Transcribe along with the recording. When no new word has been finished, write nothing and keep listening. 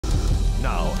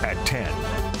Now at 10,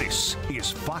 this is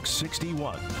Fox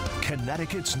 61,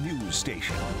 Connecticut's news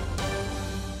station.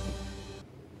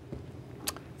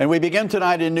 And we begin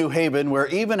tonight in New Haven, where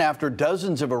even after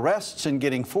dozens of arrests and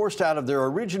getting forced out of their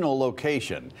original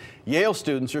location, Yale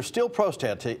students are still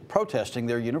protesting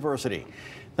their university.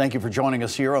 Thank you for joining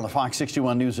us here on the Fox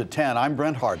 61 News at 10. I'm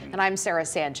Brent Harden. And I'm Sarah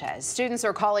Sanchez. Students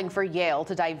are calling for Yale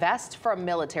to divest from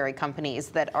military companies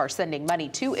that are sending money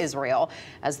to Israel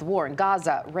as the war in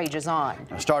Gaza rages on.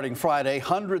 Starting Friday,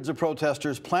 hundreds of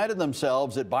protesters planted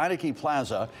themselves at Beinecke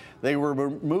Plaza. They were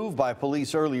removed by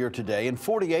police earlier today, and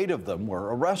 48 of them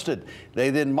were arrested. They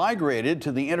then migrated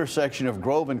to the intersection of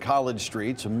Grove and College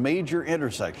Streets, a major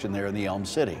intersection there in the Elm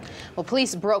City. Well,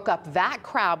 police broke up that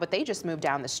crowd, but they just moved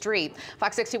down the street.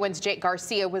 Fox 61's Jake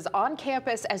Garcia was on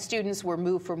campus as students were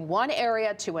moved from one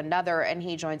area to another, and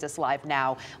he joins us live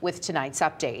now with tonight's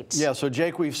update. Yeah, so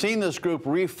Jake, we've seen this group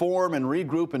reform and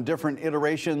regroup in different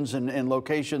iterations and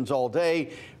locations all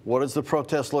day. What does the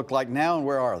protest look like now, and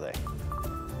where are they?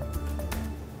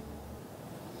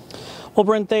 Well,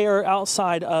 Brent, they are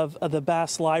outside of the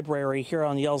Bass Library here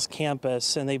on Yale's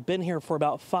campus, and they've been here for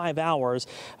about 5 hours.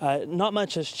 Not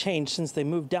much has changed since they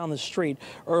moved down the street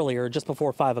earlier, just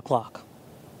before 5 o'clock.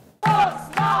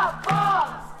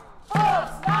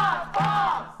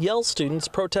 Yale students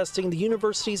protesting the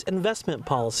university's investment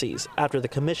policies after the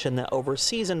commission that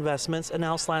oversees investments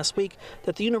announced last week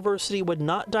that the university would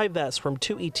not divest from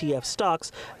 2 ETF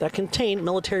stocks that contain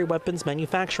military weapons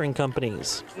manufacturing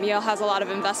companies. Yale has a lot of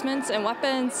investments in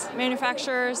weapons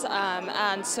manufacturers,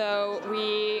 and so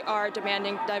we are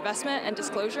demanding divestment and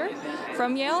disclosure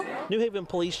from Yale. New Haven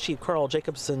Police Chief Carl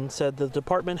Jacobson said the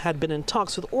department had been in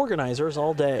talks with organizers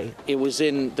all day. It was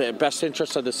in the best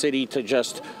interest of the city to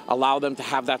just allow them to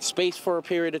have that space for a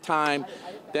period of time.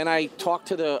 Then I talked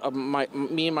to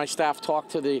me and my staff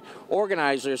talked to the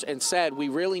organizers and said we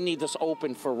really need this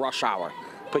open for rush hour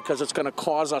because it's going to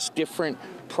cause us different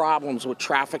problems with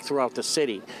traffic throughout the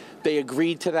city. They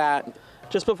agreed to that.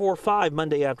 Just before 5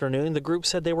 Monday afternoon, the group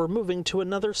said they were moving to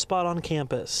another spot on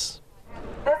campus.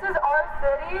 This is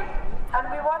our city, and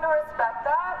we want to respect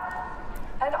that.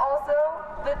 And also,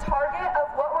 the target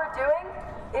of what we're doing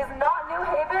is not New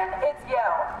Haven, it's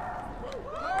Yale.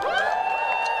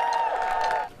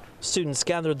 Students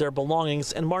gathered their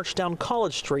belongings and marched down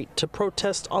College Street to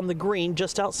protest on the green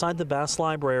just outside the Bass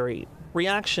Library.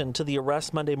 Reaction to the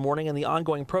arrest Monday morning and the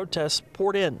ongoing protests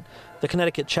poured in. The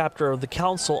Connecticut chapter of the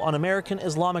Council on American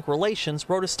Islamic Relations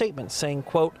wrote a statement saying,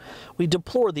 quote, "We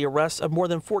deplore the arrest of more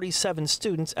than 47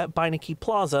 students at Beinecke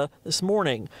Plaza this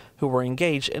morning who were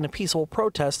engaged in a peaceful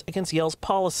protest against Yale's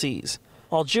policies."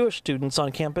 All Jewish students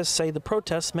on campus say the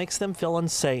protest makes them feel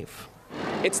unsafe.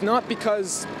 It's not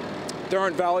because there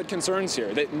aren't valid concerns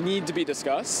here that need to be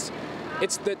discussed.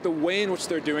 It's that the way in which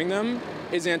they're doing them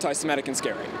is anti-Semitic and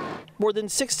scary. More than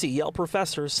 60 Yale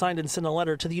professors signed and sent a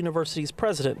letter to the university's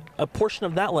president. A portion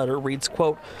of that letter reads,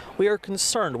 quote, "We are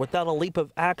concerned without a leap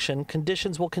of action,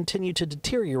 conditions will continue to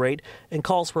deteriorate and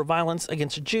calls for violence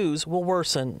against Jews will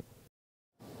worsen."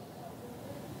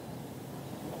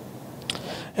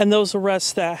 And those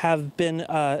arrests that have been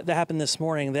that happened this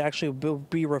morning, they actually will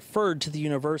be referred to the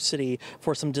university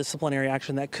for some disciplinary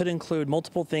action that could include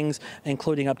multiple things,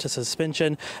 including up to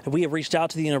suspension. We have reached out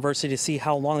to the university to see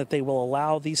how long that they will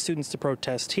allow these students to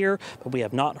protest here, but we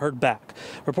have not heard back.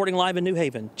 Reporting live in New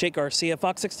Haven, Jake Garcia,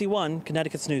 Fox 61,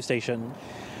 Connecticut's news station.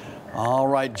 All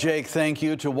right, Jake, thank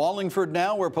you. To Wallingford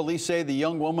now, where police say the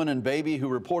young woman and baby who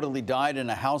reportedly died in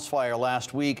a house fire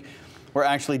last week were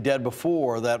actually dead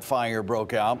before that fire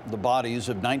broke out. The bodies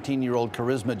of 19-year-old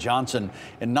Charisma Johnson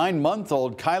and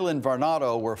 9-month-old Kylan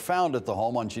Varnado were found at the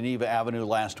home on Geneva Avenue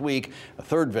last week. A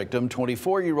third victim,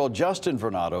 24-year-old Justin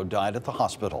Varnado, died at the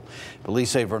hospital.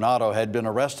 Police say Varnado had been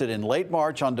arrested in late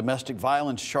March on domestic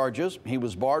violence charges. He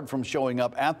was barred from showing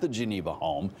up at the Geneva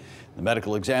home. The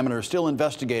medical examiner is still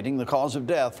investigating the cause of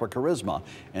death for Charisma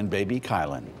and baby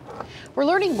Kylan. We're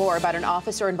learning more about an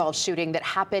officer-involved shooting that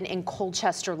happened in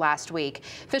Colchester last week.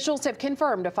 Officials have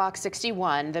confirmed to Fox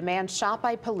 61 the man shot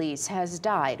by police has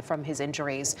died from his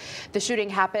injuries. The shooting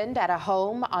happened at a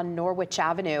home on Norwich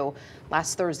Avenue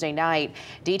last Thursday night.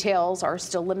 Details are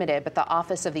still limited, but the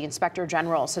Office of the Inspector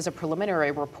General says a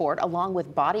preliminary report along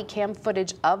with body cam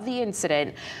footage of the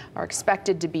incident are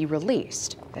expected to be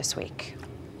released this week.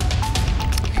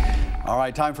 All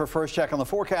right, time for first check on the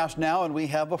forecast now, and we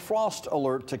have a frost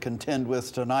alert to contend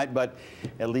with tonight, but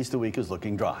at least the week is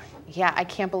looking dry. Yeah, I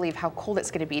can't believe how cold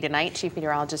it's going to be tonight. Chief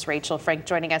Meteorologist Rachel Frank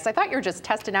joining us. I thought you were just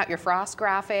testing out your frost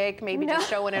graphic, maybe just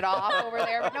showing it off over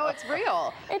there, but no, it's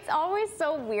real. It's always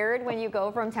so weird when you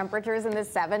go from temperatures in the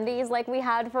 70s like we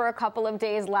had for a couple of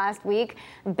days last week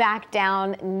back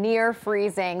down near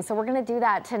freezing. So we're going to do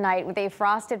that tonight with a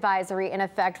frost advisory in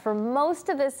effect for most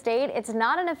of the state. It's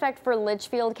not in effect for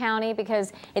Litchfield County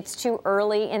because it's too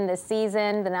early in the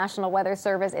season. The National Weather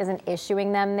Service isn't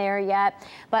issuing them there yet,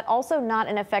 but also not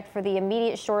in effect for the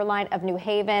immediate shoreline of New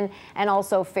Haven and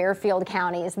also Fairfield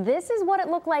counties. This is what it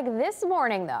looked like this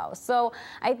morning, though. So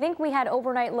I think we had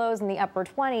overnight lows in the upper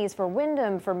 20s for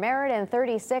Windham, for Meriden,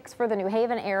 36 for the New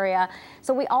Haven area.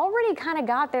 So we already kind of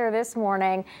got there this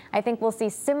morning. I think we'll see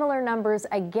similar numbers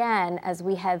again as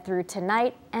we head through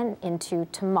tonight and into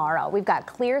tomorrow. We've got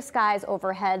clear skies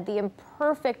overhead, the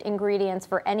perfect ingredients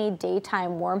for any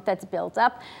daytime warmth that's built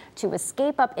up to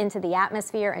escape up into the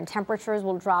atmosphere, and temperatures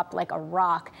will drop like a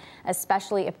rock,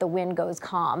 especially if the wind goes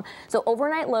calm. So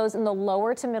overnight lows in the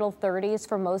lower to middle 30s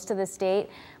for most of the state,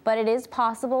 but it is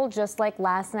possible, just like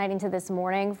last night into this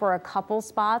morning, for a couple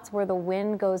spots where the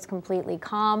wind goes completely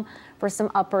calm for some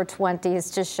upper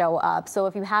 20s to show up. So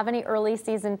if you have any early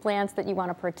season plants that you want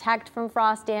to protect from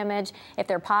frost damage, if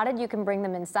they're potted, you can bring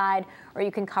them inside or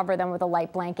you can cover them with a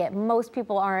light blanket. Most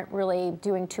people aren't really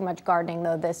doing too much gardening,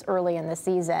 though, this early in the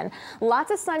season.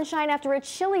 Lots of sunshine after a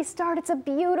chilly start. It's a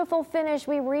beautiful finish.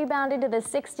 We rebounded to the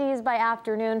 60s by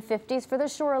afternoon, 50s for the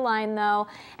shoreline, though,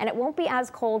 and it won't be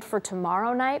as cold for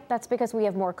tomorrow night. That's because we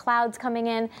have more clouds coming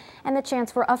in and the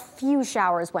chance for a few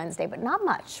showers Wednesday, but not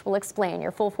much. We'll explain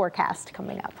your full forecast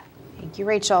coming up. Thank you,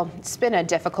 Rachel. It's been a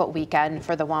difficult weekend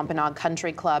for the Wampanoag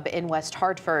Country Club in West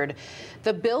Hartford.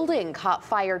 The building caught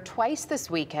fire twice this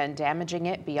weekend, damaging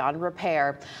it beyond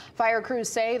repair. Fire crews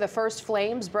say the first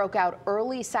flames broke out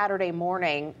early Saturday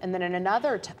morning, and then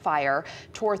another fire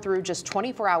tore through just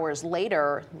 24 hours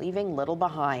later, leaving little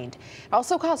behind. It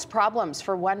also caused problems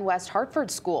for one West Hartford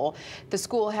school. The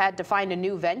school had to find a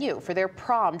new venue for their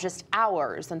prom just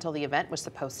hours until the event was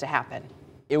supposed to happen.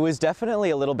 It was definitely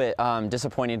a little bit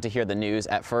disappointing to hear the news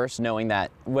at first, knowing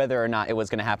that whether or not it was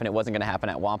going to happen, it wasn't going to happen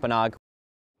at Wampanoag.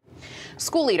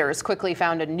 School leaders quickly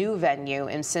found a new venue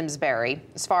in Simsbury.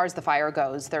 As far as the fire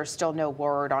goes, there's still no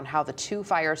word on how the two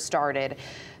fires started.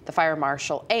 The fire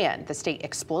marshal and the state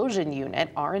explosion unit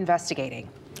are investigating.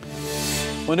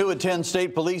 Well, new at 10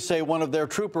 state police say one of their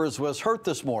troopers was hurt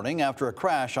this morning after a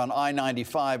crash on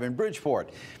I-95 in Bridgeport.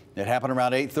 It happened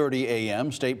around 8:30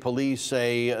 a.m. State police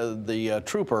say the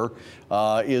trooper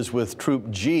is with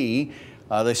Troop G.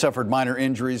 They suffered minor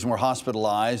injuries and were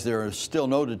hospitalized. There are still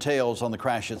no details on the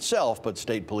crash itself, but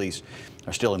state police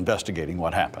are still investigating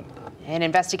what happened. And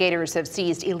investigators have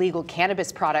seized illegal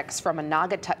cannabis products from a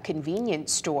Naugatuck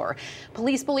convenience store.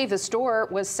 Police believe the store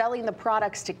was selling the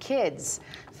products to kids.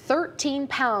 13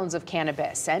 pounds of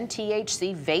cannabis and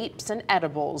THC vapes and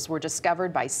edibles were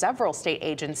discovered by several state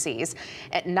agencies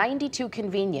at 92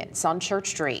 Convenience on Church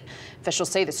Street. Officials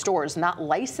say the store is not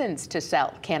licensed to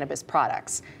sell cannabis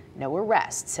products. No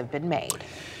arrests have been made.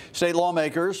 State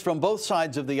lawmakers from both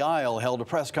sides of the aisle held a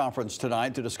press conference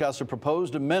tonight to discuss a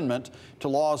proposed amendment to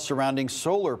laws surrounding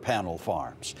solar panel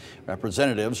farms.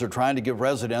 Representatives are trying to give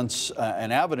residents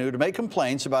an avenue to make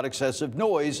complaints about excessive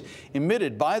noise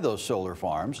emitted by those solar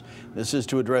farms. This is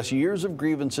to address years of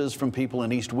grievances from people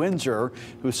in East Windsor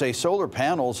who say solar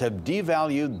panels have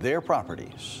devalued their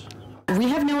properties. We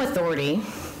have no authority.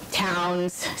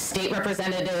 Towns, state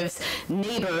representatives,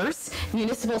 neighbors,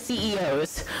 municipal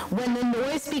CEOs, when the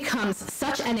noise becomes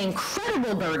such an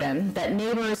incredible burden that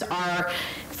neighbors are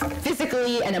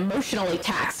physically and emotionally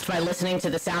taxed by listening to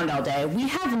the sound all day, we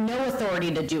have no authority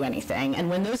to do anything. And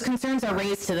when those concerns are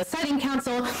raised to the Siting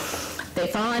Council, they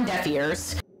fall on deaf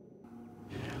ears.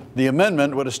 The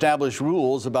amendment would establish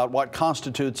rules about what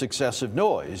constitutes excessive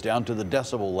noise down to the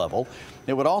decibel level.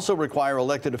 It would also require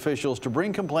elected officials to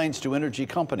bring complaints to energy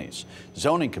companies,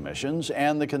 zoning commissions,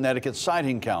 and the Connecticut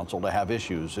Siting Council to have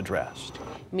issues addressed.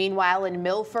 Meanwhile, in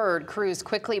Milford, crews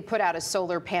quickly put out a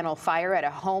solar panel fire at a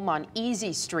home on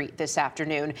Easy Street this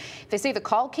afternoon. They say the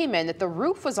call came in that the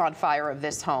roof was on fire of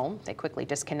this home. They quickly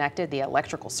disconnected the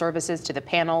electrical services to the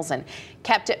panels and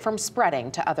kept it from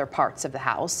spreading to other parts of the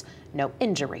house. No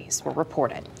injuries were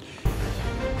reported.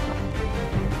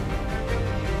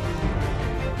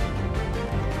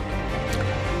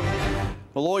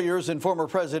 The lawyers in former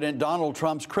President Donald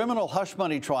Trump's criminal hush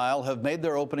money trial have made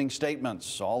their opening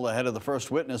statements, all ahead of the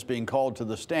first witness being called to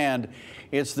the stand.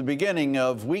 It's the beginning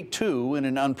of week 2 in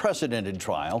an unprecedented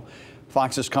trial.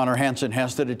 Fox's Connor Hansen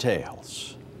has the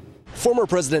details. Former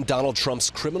President Donald Trump's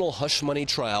criminal hush money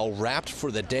trial wrapped for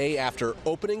the day after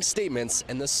opening statements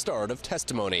and the start of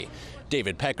testimony.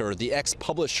 David Pecker, the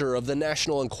ex-publisher of the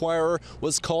National Enquirer,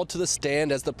 was called to the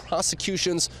stand as the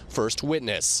prosecution's first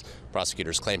witness.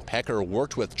 Prosecutors claim Pecker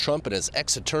worked with Trump and his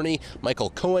ex-attorney, Michael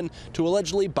Cohen, to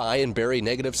allegedly buy and bury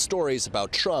negative stories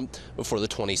about Trump before the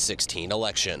 2016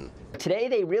 election. Today,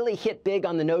 they really hit big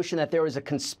on the notion that there was a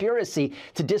conspiracy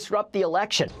to disrupt the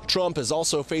election. Trump is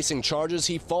also facing charges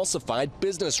he falsified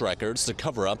business records to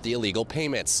cover up the illegal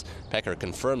payments. Pecker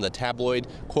confirmed the tabloid,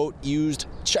 quote, used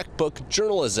checkbook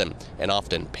journalism and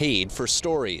often paid for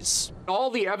stories.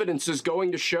 All the evidence is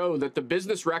going to show that the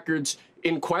business records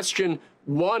in question,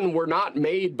 one, were not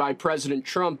made by President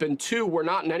Trump, and two, were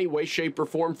not in any way, shape, or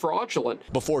form fraudulent.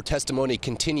 Before testimony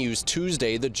continues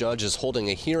Tuesday, the judge is holding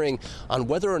a hearing on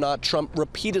whether or not Trump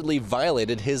repeatedly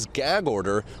violated his gag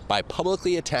order by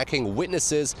publicly attacking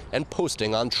witnesses and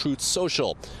posting on Truth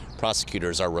Social.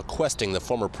 Prosecutors are requesting the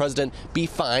former president be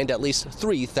fined at least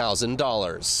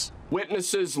 $3,000.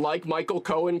 Witnesses like Michael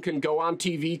Cohen can go on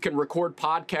TV, can record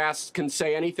podcasts, can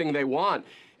say anything they want.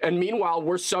 And meanwhile,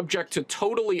 we're subject to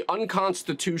totally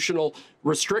unconstitutional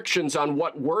restrictions on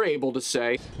what we're able to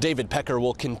say. David Pecker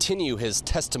will continue his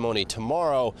testimony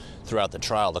tomorrow. Throughout the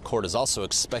trial, the court is also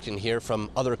expecting to hear from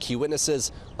other key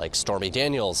witnesses like Stormy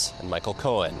Daniels and Michael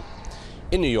Cohen.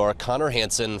 In New York, Connor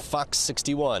Hansen, Fox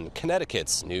 61,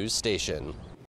 Connecticut's news station.